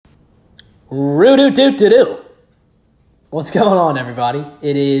Roo-doo-doo-doo-doo. What's going on, everybody?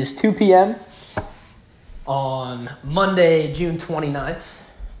 It is 2 p.m. on Monday, June 29th,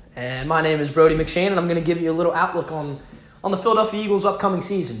 and my name is Brody McShane, and I'm going to give you a little outlook on the Philadelphia Eagles' upcoming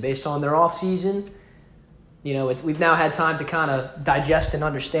season based on their offseason. You know, we've now had time to kind of digest and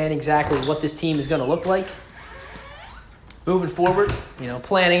understand exactly what this team is going to look like moving forward, you know,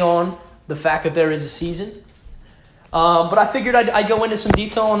 planning on the fact that there is a season. But I figured I'd go into some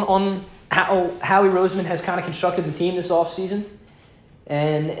detail on how Howie Roseman has kind of constructed the team this offseason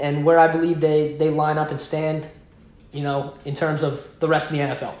and where I believe they line up and stand, you know, in terms of the rest of the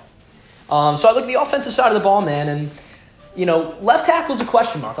NFL. So I look at the offensive side of the ball, man, and, you know, left tackle is a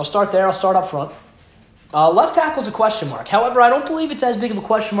question mark. I'll start there. I'll start up front. Left tackle is a question mark. However, I don't believe it's as big of a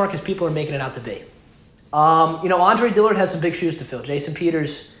question mark as people are making it out to be. You know, Andre Dillard has some big shoes to fill. Jason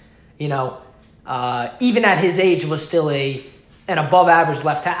Peters, you know, even at his age, was still an above-average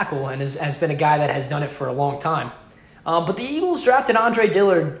left tackle and has been a guy that has done it for a long time. But the Eagles drafted Andre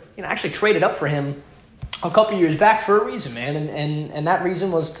Dillard, you know, actually traded up for him a couple years back for a reason, man. And that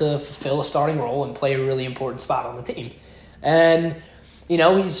reason was to fulfill a starting role and play a really important spot on the team. And, you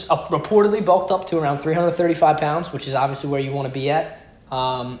know, he's reportedly bulked up to around 335 pounds, which is obviously where you want to be at.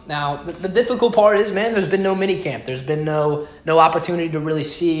 Now, the difficult part is, man, there's been no minicamp. There's been no opportunity to really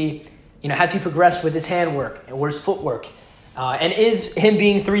see, you know, has he progressed with his handwork and where's footwork? And is him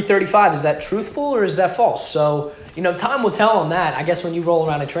being 335, is that truthful or is that false? So, you know, time will tell on that. I guess when you roll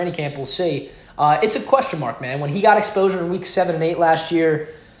around a training camp, we'll see. It's a question mark, man. When he got exposure in weeks 7 and 8 last year,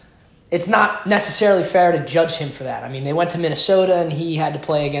 it's not necessarily fair to judge him for that. I mean, they went to Minnesota and he had to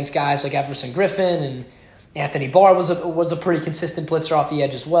play against guys like Everson Griffin, and Anthony Barr was a pretty consistent blitzer off the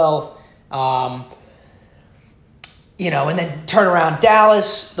edge as well. You know, and then turn around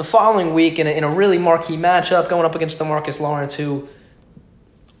Dallas the following week in a really marquee matchup going up against DeMarcus Lawrence, who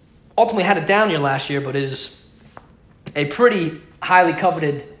ultimately had a down year last year, but is a pretty highly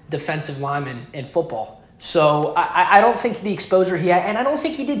coveted defensive lineman in football. So I don't think the exposure he had, and I don't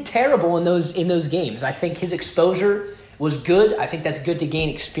think he did terrible in those games. I think his exposure was good. I think that's good to gain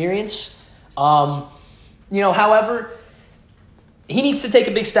experience. You know, however, he needs to take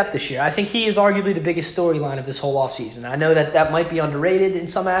a big step this year. I think he is arguably the biggest storyline of this whole offseason. I know that might be underrated in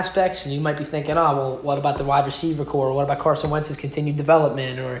some aspects, and you might be thinking, well, what about the wide receiver core? What about Carson Wentz's continued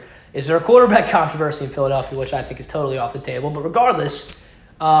development? Or is there a quarterback controversy in Philadelphia, which I think is totally off the table? But regardless,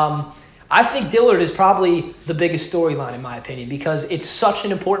 I think Dillard is probably the biggest storyline in my opinion because it's such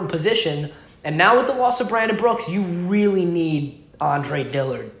an important position. And now with the loss of Brandon Brooks, you really need Andre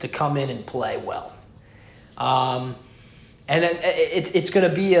Dillard to come in and play well. And it's going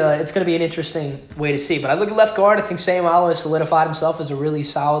to be an interesting way to see. But I look at left guard. I think Seumalo has solidified himself as a really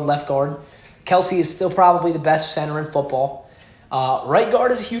solid left guard. Kelsey is still probably the best center in football. Right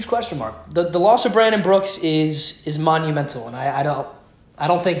guard is a huge question mark. The loss of Brandon Brooks is monumental, and I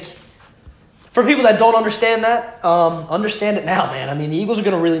don't think for people that don't understand that, understand it now, man. I mean, the Eagles are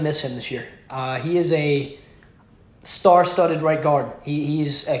going to really miss him this year. He is a star-studded right guard.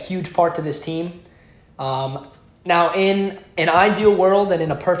 He's a huge part to this team. Now, in an ideal world and in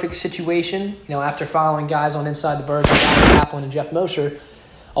a perfect situation, you know, after following guys on Inside the Birds like Adam Kaplan and Jeff Mosher,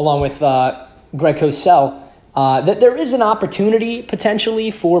 along with Greg Cosell, that there is an opportunity potentially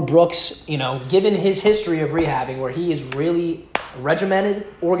for Brooks, you know, given his history of rehabbing where he is really regimented,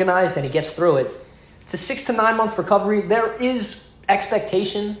 organized, and he gets through it. It's a 6 to 9 month recovery. There is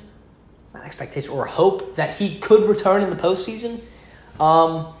or hope that he could return in the postseason.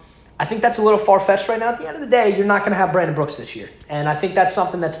 I think that's a little far-fetched right now. At the end of the day, you're not going to have Brandon Brooks this year. And I think that's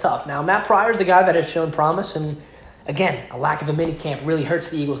something that's tough. Now, Matt Pryor is a guy that has shown promise. And, again, a lack of a minicamp really hurts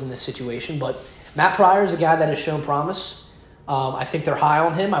the Eagles in this situation. But Matt Pryor is a guy that has shown promise. I think they're high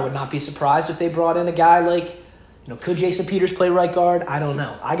on him. I would not be surprised if they brought in a guy like, you know, could Jason Peters play right guard? I don't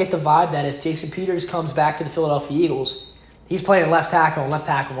know. I get the vibe that if Jason Peters comes back to the Philadelphia Eagles, he's playing left tackle and left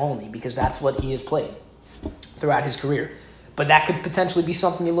tackle only because that's what he has played throughout his career. But that could potentially be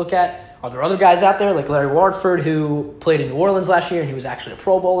something you look at. Are there other guys out there like Larry Warford who played in New Orleans last year and he was actually a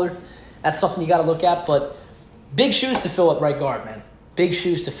Pro Bowler? That's something you got to look at. But big shoes to fill at right guard, man. Big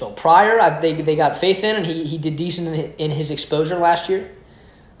shoes to fill. Pryor, they got faith in, and he did decent in his exposure last year.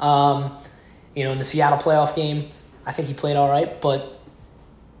 You know, in the Seattle playoff game, I think he played all right. But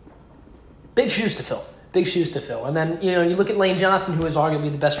big shoes to fill. Big shoes to fill. And then, you know, you look at Lane Johnson, who is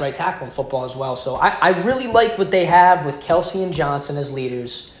arguably the best right tackle in football as well. So I really like what they have with Kelsey and Johnson as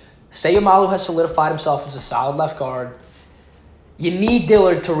leaders. Seumalo has solidified himself as a solid left guard. You need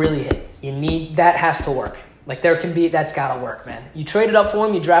Dillard to really hit. That has to work. Like, that's got to work, man. You traded up for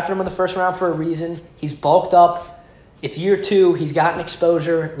him. You drafted him in the first round for a reason. He's bulked up. It's year 2. He's gotten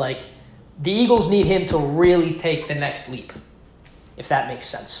exposure. Like, the Eagles need him to really take the next leap, if that makes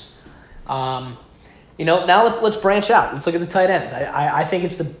sense. Now let's branch out. Let's look at the tight ends. I think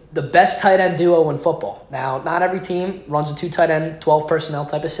it's the best tight end duo in football. Now, not every team runs a 2 tight end, 12 personnel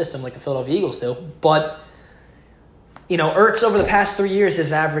type of system like the Philadelphia Eagles do, but Ertz over the past 3 years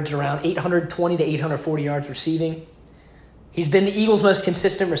has averaged around 820 to 840 yards receiving. He's been the Eagles' most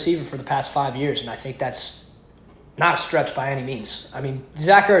consistent receiver for the past 5 years, and I think that's not a stretch by any means. I mean,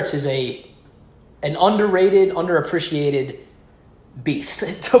 Zach Ertz is an underrated, underappreciated beast,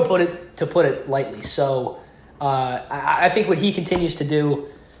 to put it lightly. So I think what he continues to do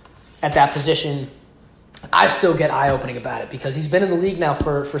at that position, I still get eye-opening about it because he's been in the league now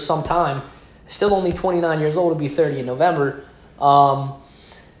for some time. Still only 29 years old, will be 30 in November. Ertz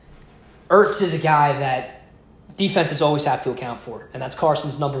is a guy that defenses always have to account for, and that's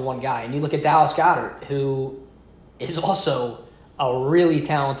Carson's number one guy. And you look at Dallas Goedert, who is also a really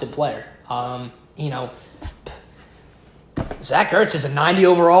talented player. Zach Ertz is a 90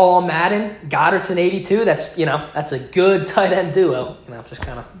 overall on Madden. Goddard's an 82. That's a good tight end duo. Just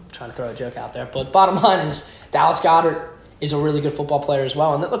kind of trying to throw a joke out there. But bottom line is Dallas Goedert is a really good football player as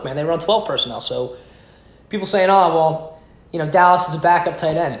well. And look, man, they run 12 personnel. So people saying, Dallas is a backup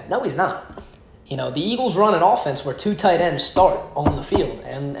tight end. No, he's not. The Eagles run an offense where 2 tight ends start on the field.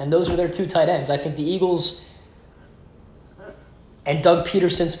 And those are their 2 tight ends. I think the Eagles and Doug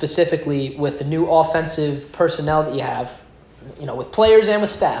Peterson specifically, with the new offensive personnel that you have, with players and with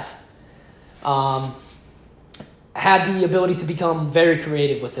staff, had the ability to become very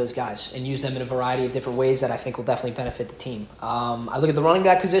creative with those guys and use them in a variety of different ways that I think will definitely benefit the team. I look at the running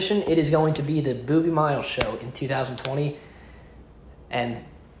back position. It is going to be the Boobie Miles show in 2020 and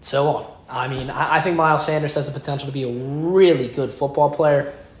so on. I mean, I think Miles Sanders has the potential to be a really good football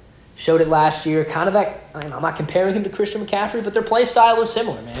player. Showed it last year. Kind of that, I'm not comparing him to Christian McCaffrey, but their play style is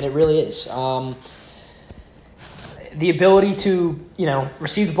similar, man. It really is. The ability to,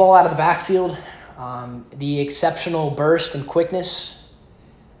 receive the ball out of the backfield, the exceptional burst and quickness.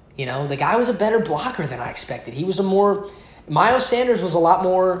 The guy was a better blocker than I expected. Miles Sanders was a lot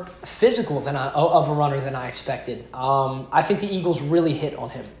more physical of a runner than I expected. I think the Eagles really hit on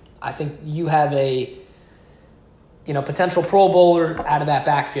him. I think you have a potential Pro Bowler out of that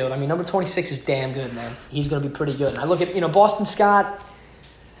backfield. I mean, number 26 is damn good, man. He's going to be pretty good. And I look at, Boston Scott.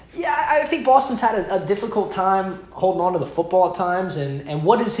 Yeah, I think Boston's had a difficult time holding on to the football at times. And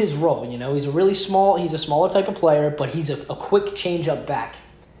what is his role? He's he's a smaller type of player, but he's a quick change-up back.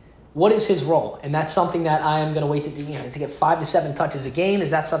 What is his role? And that's something that I am going to wait to get 5 to 7 touches a game.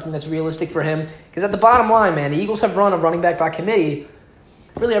 Is that something that's realistic for him? Because at the bottom line, man, the Eagles have run a running back by committee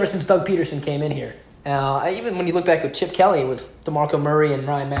really ever since Doug Peterson came in here. Even when you look back with Chip Kelly with DeMarco Murray and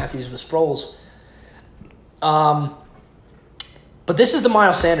Ryan Matthews with Sproles. But this is the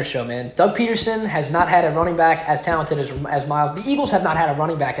Miles Sanders show, man. Doug Peterson has not had a running back as talented as Miles. The Eagles have not had a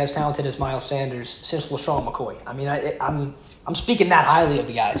running back as talented as Miles Sanders since LaShawn McCoy. I mean, I'm speaking that highly of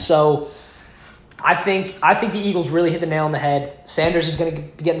the guy. So I think the Eagles really hit the nail on the head. Sanders is going to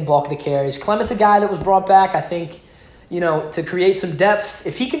be getting the bulk of the carries. Clement's a guy that was brought back, I think, to create some depth.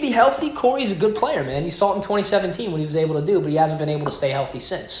 If he can be healthy, Corey's a good player, man. You saw it in 2017 what he was able to do, but he hasn't been able to stay healthy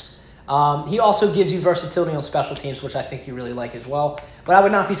since. He also gives you versatility on special teams, which I think you really like as well. But I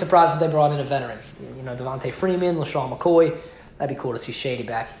would not be surprised if they brought in a veteran. Devontae Freeman, LaShawn McCoy. That'd be cool to see Shady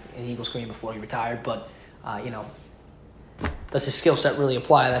back in Eagles green before he retired. But, does his skill set really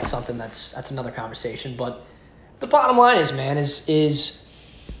apply? That's something that's another conversation. But the bottom line is, man, is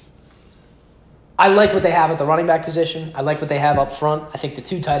I like what they have at the running back position. I like what they have up front. I think the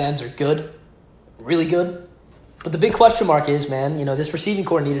 2 tight ends are good, really good. But the big question mark is, man, this receiving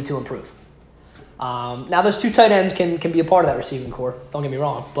core needed to improve. Now, those 2 tight ends can be a part of that receiving core. Don't get me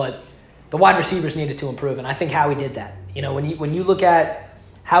wrong. But the wide receivers needed to improve, and I think Howie did that. When you look at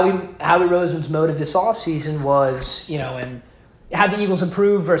Howie Roseman's motive this offseason was, and have the Eagles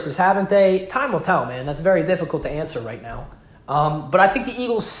improved versus haven't they? Time will tell, man. That's very difficult to answer right now. But I think the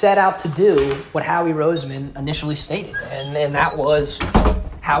Eagles set out to do what Howie Roseman initially stated, and that was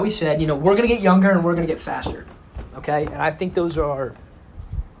Howie said, we're going to get younger and we're going to get faster. Okay, and I think those are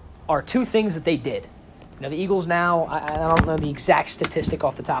 2 things that they did. The Eagles now, I don't know the exact statistic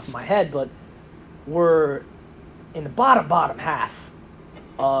off the top of my head, but we're in the bottom half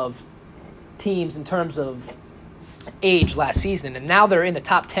of teams in terms of age last season, and now they're in the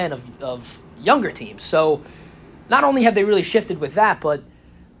top 10 of younger teams. So not only have they really shifted with that, but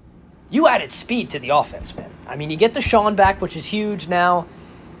you added speed to the offense, man. I mean, you get Deshaun back, which is huge now.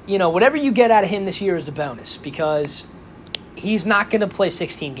 Whatever you get out of him this year is a bonus because he's not going to play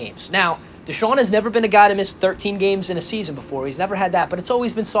 16 games. Now, Deshaun has never been a guy to miss 13 games in a season before. He's never had that, but it's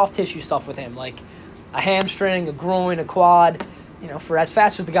always been soft tissue stuff with him, like a hamstring, a groin, a quad. For as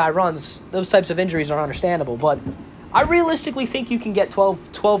fast as the guy runs, those types of injuries are understandable. But I realistically think you can get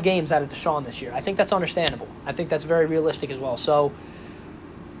 12 games out of Deshaun this year. I think that's understandable. I think that's very realistic as well. So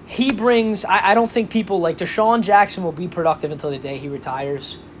he brings – I don't think people like Deshaun Jackson will be productive until the day he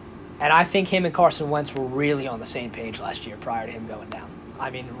retires. And I think him and Carson Wentz were really on the same page last year prior to him going down. I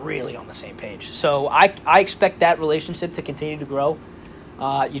mean, really on the same page. So I expect that relationship to continue to grow.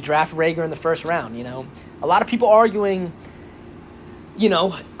 You draft Reagor in the first round, A lot of people arguing,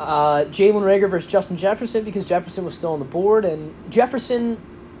 Jalen Reagor versus Justin Jefferson because Jefferson was still on the board. And Jefferson,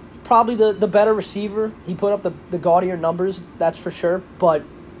 probably the better receiver. He put up the gaudier numbers, that's for sure. But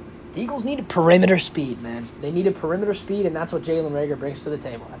the Eagles needed perimeter speed, man. They needed perimeter speed, and that's what Jalen Reagor brings to the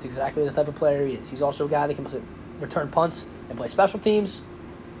table. That's exactly the type of player he is. He's also a guy that can return punts and play special teams.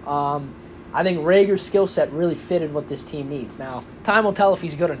 I think Reagor's skill set really fitted what this team needs. Now, time will tell if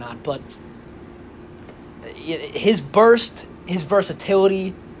he's good or not, but his burst, his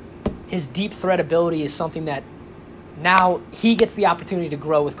versatility, his deep threat ability is something that now he gets the opportunity to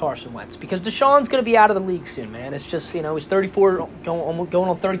grow with Carson Wentz because Deshaun's going to be out of the league soon, man. It's just, he's 34, going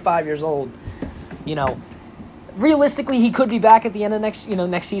on 35 years old. Realistically, he could be back at the end of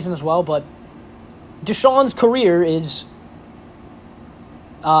next season as well, but Deshaun's career is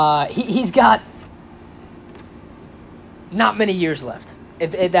he's got not many years left.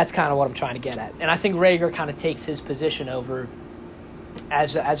 That's kind of what I'm trying to get at. And I think Reagor kind of takes his position over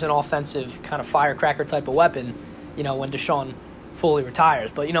as an offensive kind of firecracker type of weapon, when Deshaun fully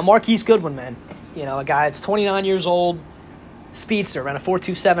retires. But, Marquise Goodwin, man, a guy that's 29 years old, speedster, ran a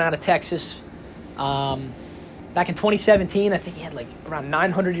 4.27 out of Texas. Back in 2017, I think he had around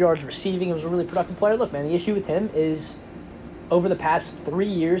 900 yards receiving. He was a really productive player. Look, man, the issue with him is over the past 3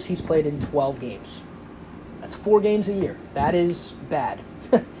 years, he's played in 12 games. That's 4 games a year. That is bad.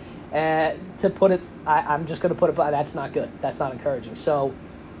 To put it, I'm just going to put it, that's not good. That's not encouraging. So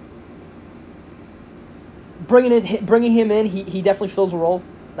bringing him in, he definitely fills a role.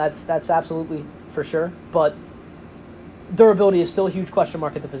 That's absolutely for sure. But durability is still a huge question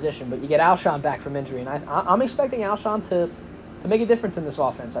mark at the position. But you get Alshon back from injury, and I'm expecting Alshon to make a difference in this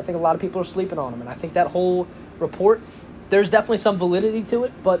offense. I think a lot of people are sleeping on him, and I think that whole report, there's definitely some validity to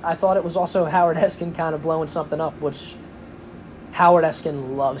it, but I thought it was also Howard Eskin kind of blowing something up, which Howard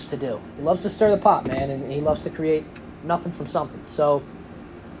Eskin loves to do. He loves to stir the pot, man, and he loves to create nothing from something.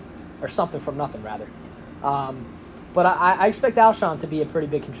 Or something from nothing, rather. But I expect Alshon to be a pretty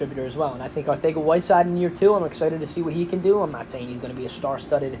big contributor as well, and I think Arcega-Whiteside in year 2, I'm excited to see what he can do. I'm not saying he's going to be a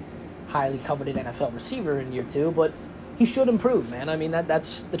star-studded, highly coveted NFL receiver in year 2, but he should improve, man. I mean,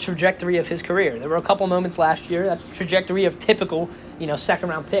 that's the trajectory of his career. There were a couple moments last year. That's the trajectory of typical,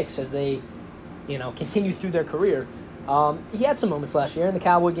 second-round picks as they, continue through their career. He had some moments last year. In the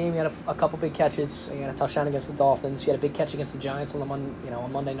Cowboy game, he had a couple big catches. He had a touchdown against the Dolphins. He had a big catch against the Giants on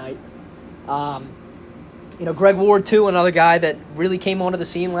Monday night. Greg Ward, too, another guy that really came onto the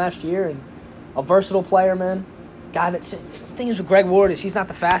scene last year and a versatile player, man. The thing is with Greg Ward is he's not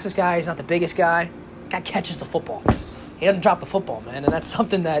the fastest guy. He's not the biggest guy. Guy catches the football. He doesn't drop the football, man, and that's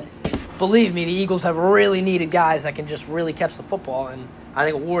something that, believe me, the Eagles have really needed guys that can just really catch the football, and I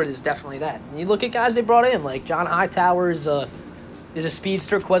think Ward is definitely that. And you look at guys they brought in, like John Hightower is a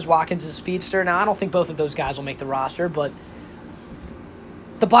speedster, Quez Watkins is a speedster. Now, I don't think both of those guys will make the roster, but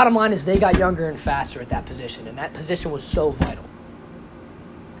the bottom line is they got younger and faster at that position, and that position was so vital.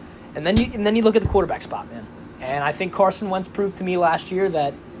 And then you look at the quarterback spot, man, and I think Carson Wentz proved to me last year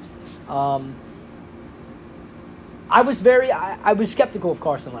that I was skeptical of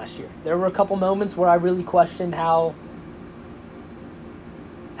Carson last year. There were a couple moments where I really questioned how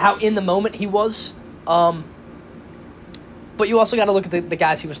in the moment he was. But you also got to look at the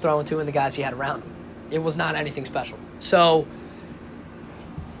guys he was throwing to and the guys he had around him. It was not anything special. So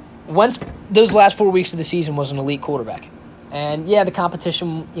Wentz, those last 4 weeks of the season, was an elite quarterback. And yeah, the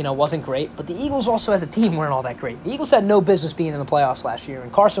competition, wasn't great, but the Eagles also as a team weren't all that great. The Eagles had no business being in the playoffs last year,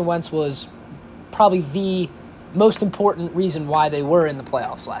 and Carson Wentz was probably the most important reason why they were in the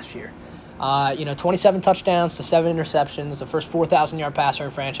playoffs last year. 27 touchdowns to 7 interceptions, the first 4,000-yard passer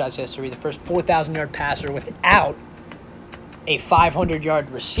in franchise history, the first 4,000-yard passer without a 500-yard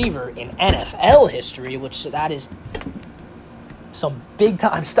receiver in NFL history, which that is some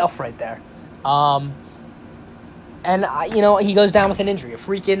big-time stuff right there. And he goes down with an injury, a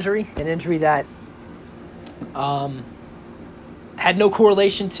freak injury, an injury that had no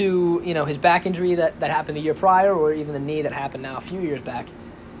correlation to, his back injury that happened the year prior or even the knee that happened now a few years back.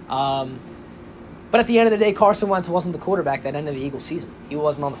 But at the end of the day, Carson Wentz wasn't the quarterback that ended the Eagles season. He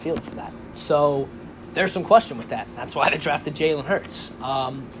wasn't on the field for that. So there's some question with that. That's why they drafted Jalen Hurts.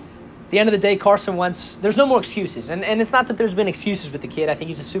 At the end of the day, Carson Wentz, there's no more excuses. And it's not that there's been excuses with the kid. I think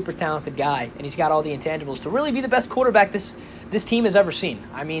he's a super talented guy, and he's got all the intangibles to really be the best quarterback this team has ever seen.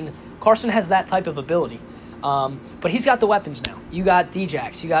 I mean, Carson has that type of ability. But he's got the weapons now. You got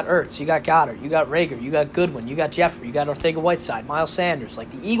Djax, you got Ertz, you got Goddard, you got Rager, you got Goodwin, you got Jeffrey, you got Ortega-Whiteside, Miles Sanders. Like,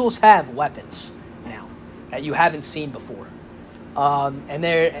 the Eagles have weapons now that you haven't seen before. And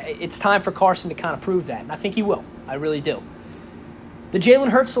it's time for Carson to kind of prove that. And I think he will. I really do. The Jalen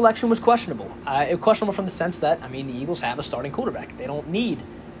Hurts selection was questionable. It was questionable from the sense that, I mean, the Eagles have a starting quarterback. They don't need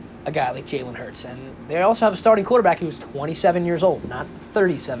a guy like Jalen Hurts. And they also have a starting quarterback who's 27 years old, not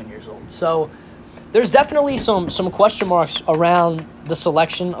 37 years old. So there's definitely some question marks around the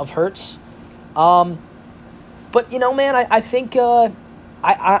selection of Hurts. But, you know, man, I think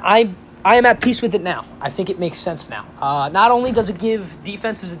I am at peace with it now. I think it makes sense now. Not only does it give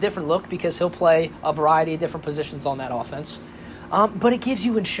defenses a different look because he'll play a variety of different positions on that offense, but it gives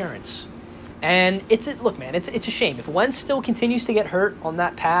you insurance. And look, man, it's a shame. If Wentz still continues to get hurt on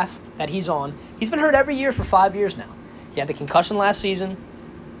that path that he's on, he's been hurt every year for 5 years now. He had the concussion last season.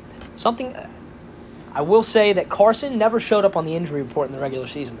 I will say that Carson never showed up on the injury report in the regular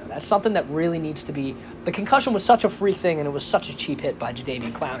season, though. That's something that really needs to be. The concussion was such a freak thing, and it was such a cheap hit by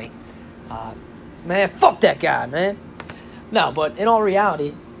Jadeveon Clowney. Man, fuck that guy, man. No, but in all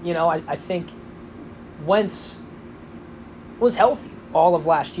reality, you know, I think Wentz was healthy all of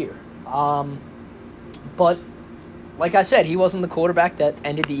last year. But like I said, he wasn't the quarterback that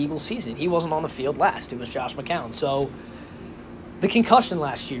ended the Eagles season. He wasn't on the field last. It was Josh McCown. So the concussion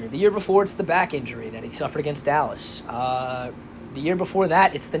last year, the year before it's the back injury that he suffered against Dallas. The year before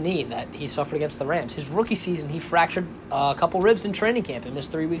that, it's the knee that he suffered against the Rams. His rookie season, he fractured a couple ribs in training camp and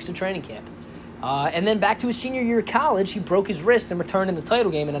missed 3 weeks of training camp. And then back to his senior year of college, he broke his wrist and returned in the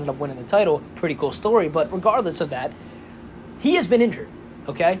title game and ended up winning the title. Pretty cool story. But regardless of that, he has been injured,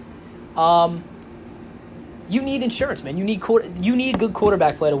 okay? You need insurance, man. You need good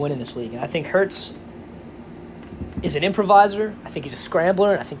quarterback play to win in this league. And I think Hurts is an improviser. I think he's a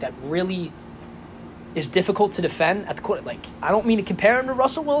scrambler. And I think that really is difficult to defend at the quarter. Like, I don't mean to compare him to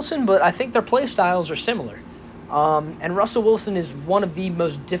Russell Wilson, but I think their play styles are similar. And Russell Wilson is one of the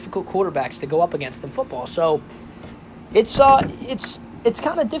most difficult quarterbacks to go up against in football. So it's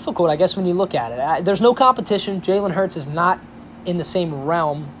kind of difficult, I guess, when you look at it. There's no competition. Jalen Hurts is not in the same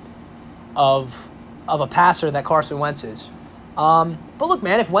realm of a passer that Carson Wentz is. But look,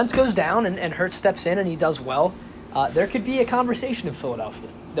 man, if Wentz goes down and Hurts steps in and he does well, there could be a conversation in Philadelphia.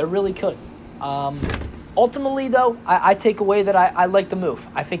 There really could. Ultimately, though, I take away that I like the move.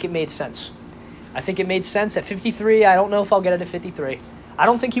 I think it made sense. I think it made sense at 53. I don't know if I'll get it at 53. I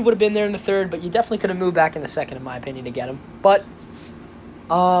don't think he would have been there in the third, but you definitely could have moved back in the second, in my opinion, to get him. But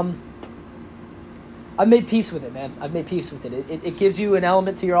I've made peace with it, man. I've made peace with it. It gives you an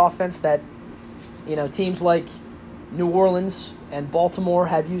element to your offense that, you know, teams like New Orleans and Baltimore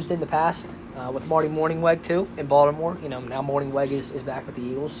have used in the past, with Marty Mornhinweg, too, in Baltimore. You know, now Mornhinweg is back with the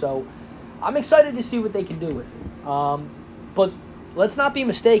Eagles. So I'm excited to see what they can do with it. But let's not be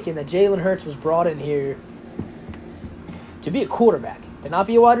mistaken that Jalen Hurts was brought in here to be a quarterback, to not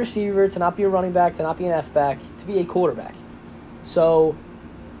be a wide receiver, to not be a running back, to not be an F-back, to be a quarterback. So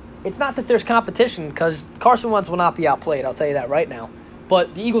it's not that there's competition, because Carson Wentz will not be outplayed, I'll tell you that right now.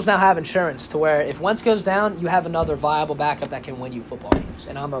 But the Eagles now have insurance to where if Wentz goes down, you have another viable backup that can win you football games,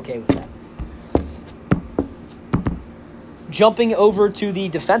 and I'm okay with that. Jumping over to the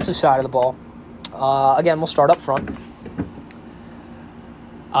defensive side of the ball, again, we'll start up front.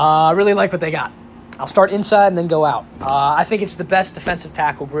 I really like what they got. I'll start inside and then go out. I think it's the best defensive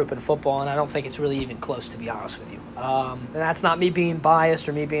tackle group in football, and I don't think it's really even close, to be honest with you. And that's not me being biased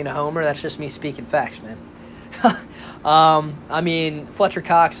or me being a homer. That's just me speaking facts, man. I mean, Fletcher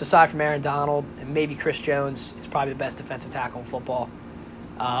Cox, aside from Aaron Donald and maybe Chris Jones, is probably the best defensive tackle in football.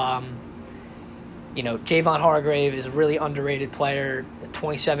 You know, Javon Hargrave is a really underrated player,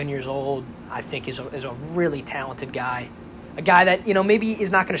 27 years old. I think is a really talented guy. A guy that, you know, maybe is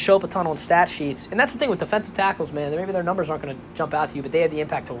not going to show up a ton on stat sheets. And that's the thing with defensive tackles, man. Maybe their numbers aren't going to jump out to you, but they have the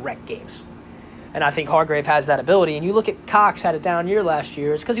impact to wreck games. And I think Hargrave has that ability. And you look at Cox, had a down year last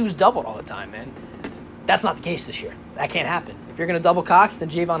year. It's because he was doubled all the time, man. That's not the case this year. That can't happen. If you're going to double Cox, then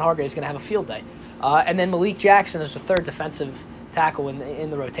Javon Hargrave is going to have a field day. And then Malik Jackson is the third defensive tackle in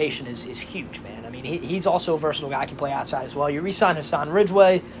the rotation is huge, man. I mean, he's also a versatile guy, can play outside as well. You re-sign Hassan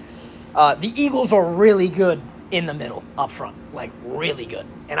Ridgeway. The Eagles are really good in the middle, up front, like really good.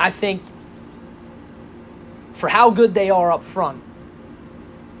 And I think for how good they are up front,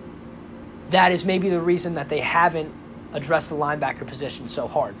 that is maybe the reason that they haven't addressed the linebacker position so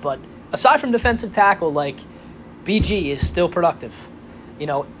hard. But aside from defensive tackle, like, BG is still productive. You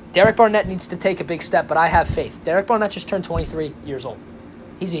know, Derek Barnett needs to take a big step, but I have faith. Derek Barnett just turned 23 years old.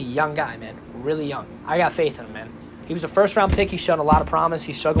 He's a young guy, man, really young. I got faith in him, man. He was a first-round pick. He's shown a lot of promise.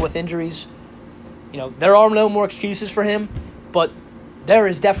 He struggled with injuries. You know, there are no more excuses for him, but there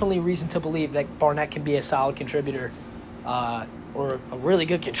is definitely reason to believe that Barnett can be a solid contributor or a really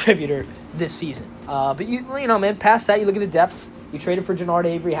good contributor this season. But, you know, man, past that, you look at the depth. You traded for Jannard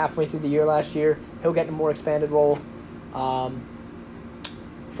Avery halfway through the year last year. He'll get in a more expanded role.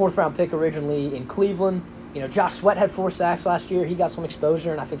 Fourth-round pick originally in Cleveland. You know, Josh Sweat had 4 sacks last year. He got some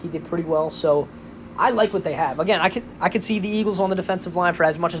exposure, and I think he did pretty well. So I like what they have. Again, I could see the Eagles on the defensive line for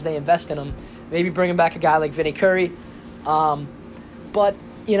as much as they invest in them. Maybe bringing back a guy like Vinny Curry. But,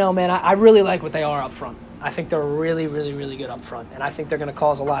 you know, man, I really like what they are up front. I think they're really, really, really good up front, and I think they're going to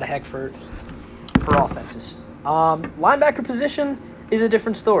cause a lot of heck for offenses. Linebacker position is a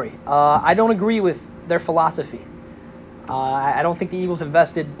different story. I don't agree with their philosophy. I don't think the Eagles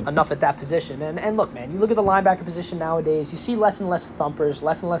invested enough at that position. And look, man, you look at the linebacker position nowadays, you see less and less thumpers,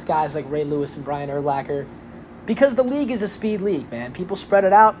 less and less guys like Ray Lewis and Brian Urlacher, because the league is a speed league, man. People spread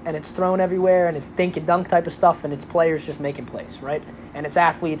it out, and it's thrown everywhere, and it's dink and dunk type of stuff, and it's players just making plays, right? And it's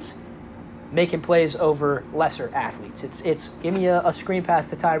athletes making plays over lesser athletes. It's give me a screen pass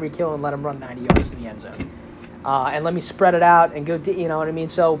to Tyreek Hill and let him run 90 yards to the end zone. And let me spread it out and go, you know what I mean?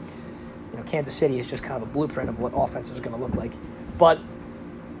 So, you know, Kansas City is just kind of a blueprint of what offense is going to look like. But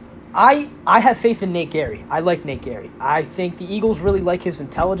I have faith in Nate Gary. I like Nate Gary. I think the Eagles really like his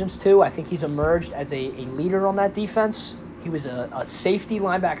intelligence, too. I think he's emerged as a leader on that defense. He was a safety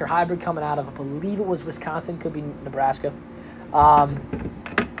linebacker hybrid coming out of, I believe it was Wisconsin, could be Nebraska.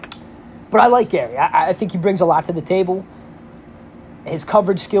 But I like Gary. I think he brings a lot to the table. His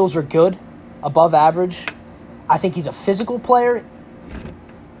coverage skills are good, above average. I think he's a physical player.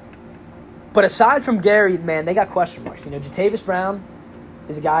 But aside from Gary, man, they got question marks. You know, Jatavis Brown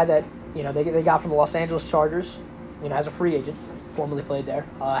is a guy that, you know, they got from the Los Angeles Chargers, you know, as a free agent, formerly played there.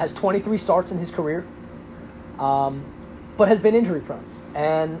 Has 23 starts in his career, but has been injury prone.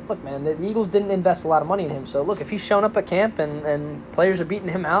 And, look, man, the Eagles didn't invest a lot of money in him. So, look, if he's shown up at camp and players are beating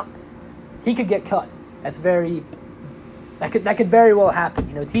him out, he could get cut. That could very well happen.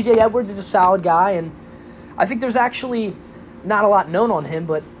 You know, TJ Edwards is a solid guy, and I think there's actually not a lot known on him,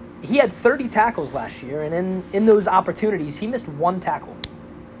 but he had 30 tackles last year, and in those opportunities, he missed 1 tackle.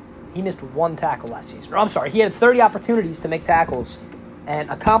 He missed 1 tackle last season. Or, I'm sorry, he had 30 opportunities to make tackles and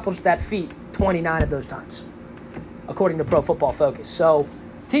accomplished that feat 29 of those times, according to Pro Football Focus. So,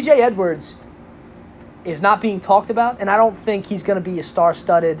 TJ Edwards is not being talked about, and I don't think he's going to be a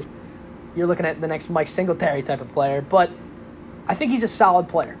star-studded, you're looking at the next Mike Singletary type of player, but I think he's a solid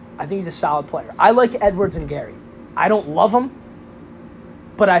player. I like Edwards and Gary. I don't love them,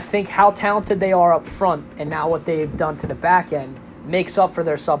 but I think how talented they are up front and now what they've done to the back end makes up for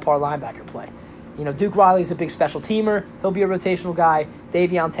their subpar linebacker play. You know, Duke Riley's a big special teamer. He'll be a rotational guy.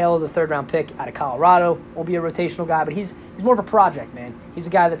 Davion Taylor, the third-round pick out of Colorado, will be a rotational guy, but he's more of a project, man. He's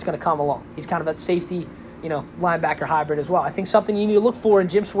a guy that's going to come along. He's kind of that safety, you know, linebacker hybrid as well. I think something you need to look for in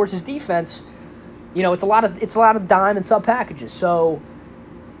Jim Schwartz's defense, you know, it's a lot of dime and sub packages. So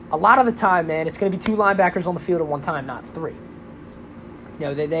a lot of the time, man, it's going to be 2 linebackers on the field at one time, not 3. You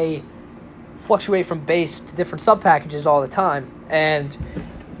know, they fluctuate from base to different sub packages all the time, and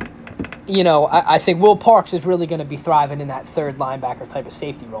you know, I think Will Parks is really going to be thriving in that third linebacker type of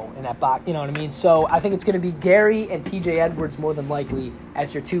safety role in that box. You know what I mean? So I think it's going to be Gary and TJ Edwards more than likely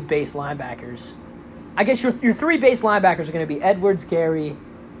as your 2 base linebackers. I guess your 3 base linebackers are going to be Edwards, Gary,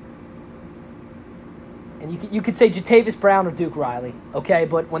 and you could say Jatavis Brown or Duke Riley, okay?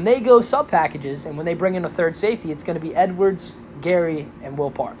 But when they go sub packages and when they bring in a third safety, it's going to be Edwards, Gary, and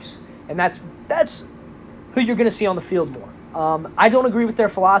Will Parks, and that's who you're going to see on the field more. I don't agree with their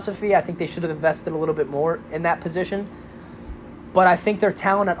philosophy. I think they should have invested a little bit more in that position. But I think their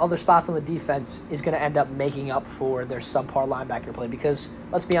talent at other spots on the defense is going to end up making up for their subpar linebacker play because,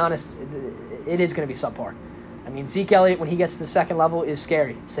 let's be honest, it is going to be subpar. I mean, Zeke Elliott, when he gets to the second level, is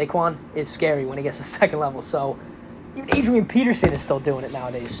scary. Saquon is scary when he gets to the second level. So even Adrian Peterson is still doing it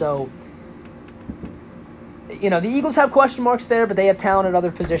nowadays. So, you know, the Eagles have question marks there, but they have talent at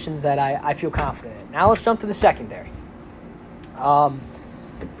other positions that I feel confident in. Now let's jump to the secondary.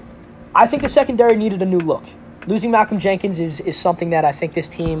 I think the secondary needed a new look. Losing Malcolm Jenkins is something that I think this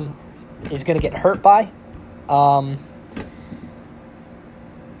team is going to get hurt by. I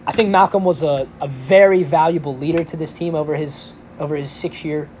think Malcolm was a very valuable leader to this team over his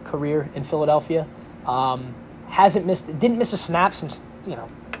 6-year career in Philadelphia. Didn't miss a snap since,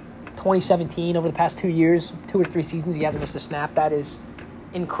 2017, over the past 2 years, 2 or 3 seasons, he hasn't missed a snap. That is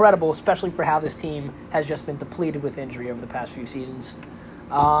incredible, especially for how this team has just been depleted with injury over the past few seasons.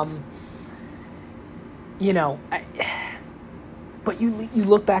 But you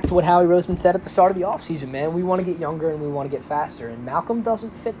look back to what Howie Roseman said at the start of the offseason, man. We want to get younger and we want to get faster, and Malcolm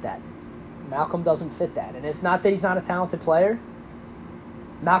doesn't fit that. And it's not that he's not a talented player.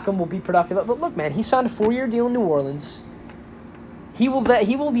 Malcolm will be productive. But look, man, he signed a 4-year deal in New Orleans. He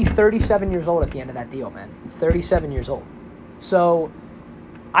will be 37 years old at the end of that deal, man. 37 years old. So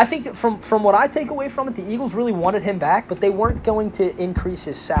I think that from what I take away from it, the Eagles really wanted him back, but they weren't going to increase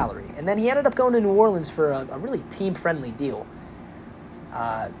his salary. And then he ended up going to New Orleans for a really team-friendly deal,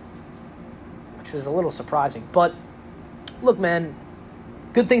 which was a little surprising. But look, man,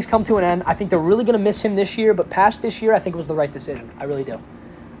 good things come to an end. I think they're really going to miss him this year, but past this year, I think it was the right decision. I really do.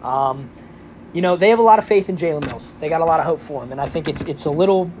 They have a lot of faith in Jalen Mills. They got a lot of hope for him, and I think it's a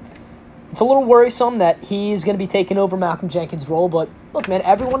little worrisome that he's going to be taking over Malcolm Jenkins' role. But look, man,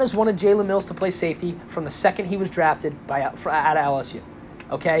 everyone has wanted Jalen Mills to play safety from the second he was drafted out of LSU.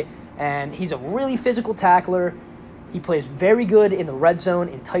 Okay, and he's a really physical tackler. He plays very good in the red zone,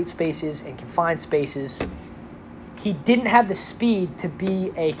 in tight spaces, in confined spaces. He didn't have the speed to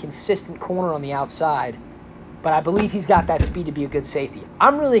be a consistent corner on the outside, but I believe he's got that speed to be a good safety.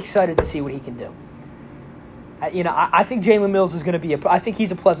 I'm really excited to see what he can do. I think Jalen Mills is going to be I think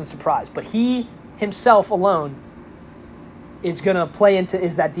he's a pleasant surprise, but he himself alone is going to play into,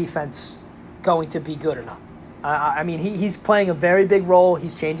 is that defense going to be good or not? He's playing a very big role.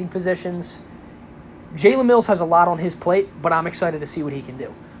 He's changing positions. Jalen Mills has a lot on his plate, but I'm excited to see what he can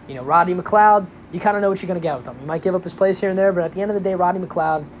do. Rodney McLeod, you kind of know what you're going to get with him. You might give up his place here and there, but at the end of the day, Rodney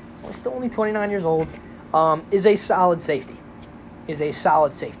McLeod, still only 29 years old, is a solid safety. Is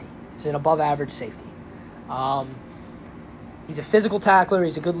an above-average safety. He's a physical tackler.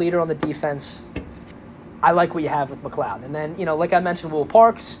 He's a good leader on the defense. I like what you have with McLeod. And then, like I mentioned, Will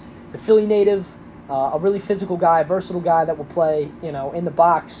Parks, the Philly native, a really physical guy, versatile guy that will play, in the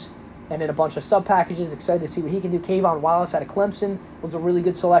box and in a bunch of sub-packages. Excited to see what he can do. Kayvon Wallace out of Clemson was a really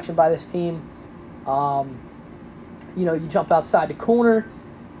good selection by this team. You jump outside the corner.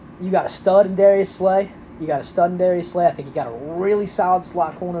 You got a stud in Darius Slay. I think you got a really solid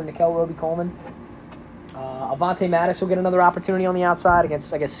slot corner in Nickel Roby-Coleman. Avonte Maddox will get another opportunity on the outside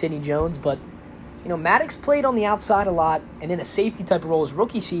against, I guess, Sidney Jones. But, Maddox played on the outside a lot and in a safety type of role his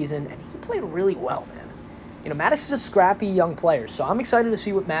rookie season, and he played really well, man. Maddox is a scrappy young player, so I'm excited to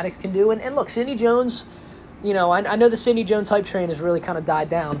see what Maddox can do. And look, Sidney Jones, I know the Sidney Jones hype train has really kind of died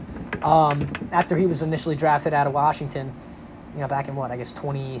down after he was initially drafted out of Washington, back in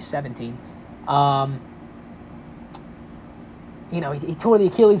 2017. He tore the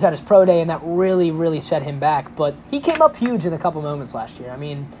Achilles at his pro day, and that really, really set him back. But he came up huge in a couple moments last year.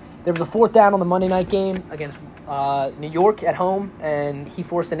 There was a 4th down on the Monday night game against New York at home, and he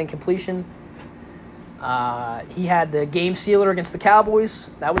forced an incompletion. He had the game sealer against the Cowboys.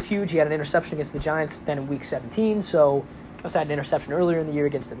 That was huge. He had an interception against the Giants then in Week 17. So he also had an interception earlier in the year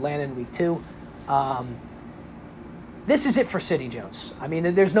against Atlanta in Week 2. This is it for Sidney Jones.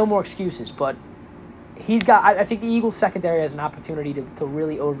 There's no more excuses, but he's got. I think the Eagles secondary has an opportunity to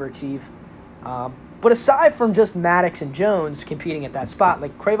really overachieve. But aside from just Maddox and Jones competing at that spot,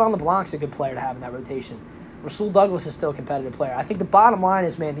 like Cravon LeBlanc's a good player to have in that rotation. Rasul Douglas is still a competitive player. I think the bottom line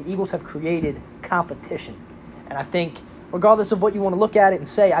is, man, the Eagles have created competition. And I think, regardless of what you want to look at it and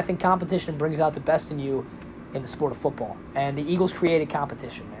say, I think competition brings out the best in you in the sport of football. And the Eagles created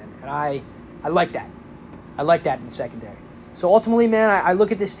competition, man. And I like that. I like that in the secondary. So ultimately, man, I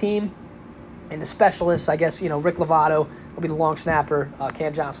look at this team and the specialists, I guess, Rick Lovato will be the long snapper.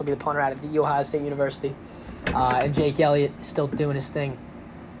 Cam Johnson will be the punter out of the Ohio State University. And Jake Elliott is still doing his thing,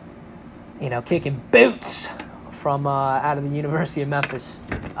 kicking boots from out of the University of Memphis.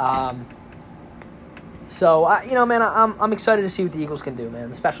 Man, I'm excited to see what the Eagles can do, man.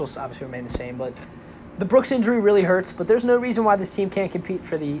 The specialists obviously remain the same, but the Brooks injury really hurts. But there's no reason why this team can't compete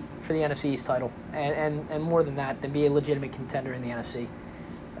for the NFC East title, and more than that, than be a legitimate contender in the NFC.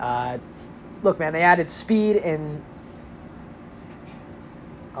 Look, man, they added speed and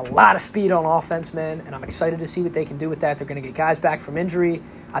a lot of speed on offense, man, and I'm excited to see what they can do with that. They're going to get guys back from injury.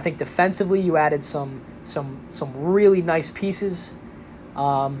 I think defensively you added some really nice pieces.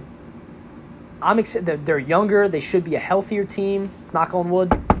 I'm excited. They're younger. They should be a healthier team. Knock on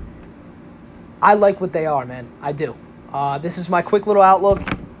wood. I like what they are, man. I do. This is my quick little outlook.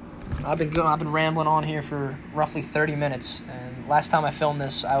 I've been rambling on here for roughly 30 minutes, and last time I filmed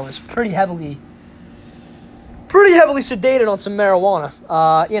this, I was pretty heavily sedated on some marijuana.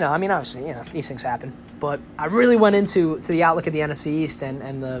 Obviously, these things happen. But I really went into the outlook of the NFC East,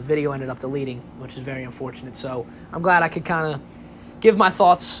 and the video ended up deleting, which is very unfortunate. So I'm glad I could kind of give my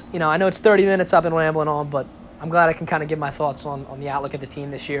thoughts. I know it's 30 minutes I've been rambling on, but I'm glad I can kind of give my thoughts on the outlook of the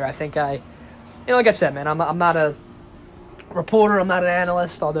team this year. I think like I said, man, I'm not a reporter, I'm not an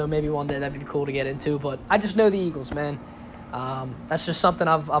analyst, although maybe one day that'd be cool to get into. But I just know the Eagles, man. That's just something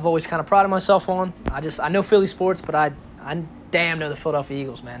I've always kind of prided myself on. I know Philly sports, but I damn know the Philadelphia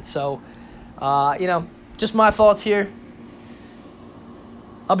Eagles, man. So, just my thoughts here.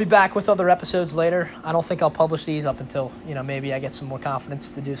 I'll be back with other episodes later. I don't think I'll publish these up until, maybe I get some more confidence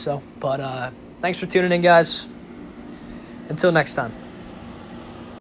to do so. But thanks for tuning in, guys. Until next time.